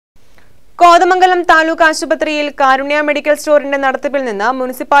കോതമംഗലം താലൂക്ക് ആശുപത്രിയിൽ കാരുണ്യ മെഡിക്കൽ സ്റ്റോറിന്റെ നടത്തിപ്പിൽ നിന്ന്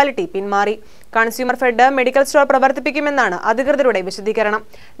മുനിസിപ്പാലിറ്റി പിന്മാറി. കൺസ്യൂമർ ഫെഡ് മെഡിക്കൽ സ്റ്റോർ പ്രവർത്തിപ്പിക്കുമെന്നാണ് അധികൃതരുടെ വിശദീകരണം.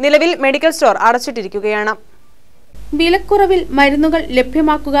 നിലവിൽ മെഡിക്കൽ സ്റ്റോർ അടച്ചിട്ടിരിക്കുകയാണ്. വിലക്കുറവിൽ മരുന്നുകൾ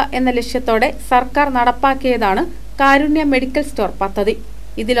ലഭ്യമാക്കുക എന്ന ലക്ഷ്യത്തോടെ സർക്കാർ നടപ്പാക്കിയതാണ് കാരുണ്യ മെഡിക്കൽ സ്റ്റോർ പദ്ധതി.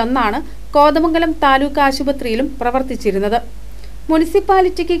 ഇതിലൊന്നാണ് കോതമംഗലം താലൂക്ക് ആശുപത്രിയിലും പ്രവർത്തിച്ചിരുന്നത്.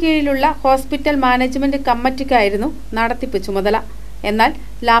 മുനിസിപ്പാലിറ്റിക്ക് കീഴിലുള്ള ഹോസ്പിറ്റൽ മാനേജ്മെന്റ് കമ്മിറ്റിക്കായിരുന്നു നടത്തിപ്പ് ചുമതല. എന്നാൽ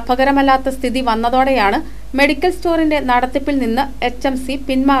ലാഭകരമല്ലാത്ത സ്ഥിതി വന്നതോടെയാണ് മെഡിക്കൽ സ്റ്റോറിന്റെ നടത്തിപ്പിൽ നിന്ന് HMC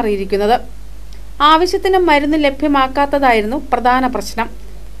പിന്മാറിയിരിക്കുന്നത്. ആവശ്യത്തിന് മരുന്ന് ലഭ്യമാക്കാത്തതായിരുന്നു പ്രധാന പ്രശ്നം.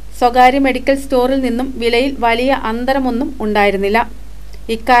 സ്വകാര്യ മെഡിക്കൽ സ്റ്റോറിൽ നിന്നും വിലയിൽ വലിയ അന്തരമൊന്നും ഉണ്ടായിരുന്നില്ല.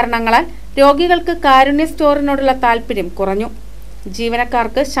 ഇക്കാരണങ്ങളാൽ രോഗികൾക്ക് കാരുണ്യ സ്റ്റോറിനോടുള്ള താൽപര്യം കുറഞ്ഞു.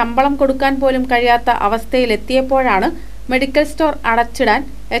 ജീവനക്കാർക്ക് ശമ്പളം കൊടുക്കാൻ പോലും കഴിയാത്ത അവസ്ഥയിലെത്തിയപ്പോഴാണ് മെഡിക്കൽ സ്റ്റോർ അടച്ചിടാൻ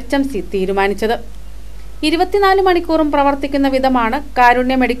HMC തീരുമാനിച്ചത്. 24 മണിക്കൂറും പ്രവർത്തിക്കുന്ന വിധമാണ്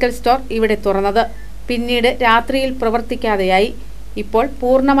കാരുണ്യ മെഡിക്കൽ സ്റ്റോർ ഇവിടെ തുറന്നത്. പിന്നീട് രാത്രിയിൽ പ്രവർത്തിക്കാതെയായി. ഇപ്പോൾ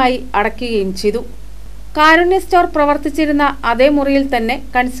പൂർണ്ണമായി അടയ്ക്കുകയും ചെയ്തു. കാരുണ്യ സ്റ്റോർ പ്രവർത്തിച്ചിരുന്ന അതേ മുറിയിൽ തന്നെ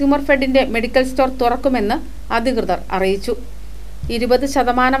കൺസ്യൂമർ ഫെഡിന്റെ മെഡിക്കൽ സ്റ്റോർ തുറക്കുമെന്ന് അധികൃതർ അറിയിച്ചു.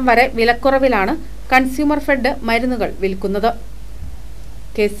 20% വരെ വിലക്കുറവിലാണ് കൺസ്യൂമർ ഫെഡ് മരുന്നുകൾ വിൽക്കുന്നത്.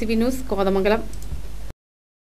 KCV news, Kothamangalam.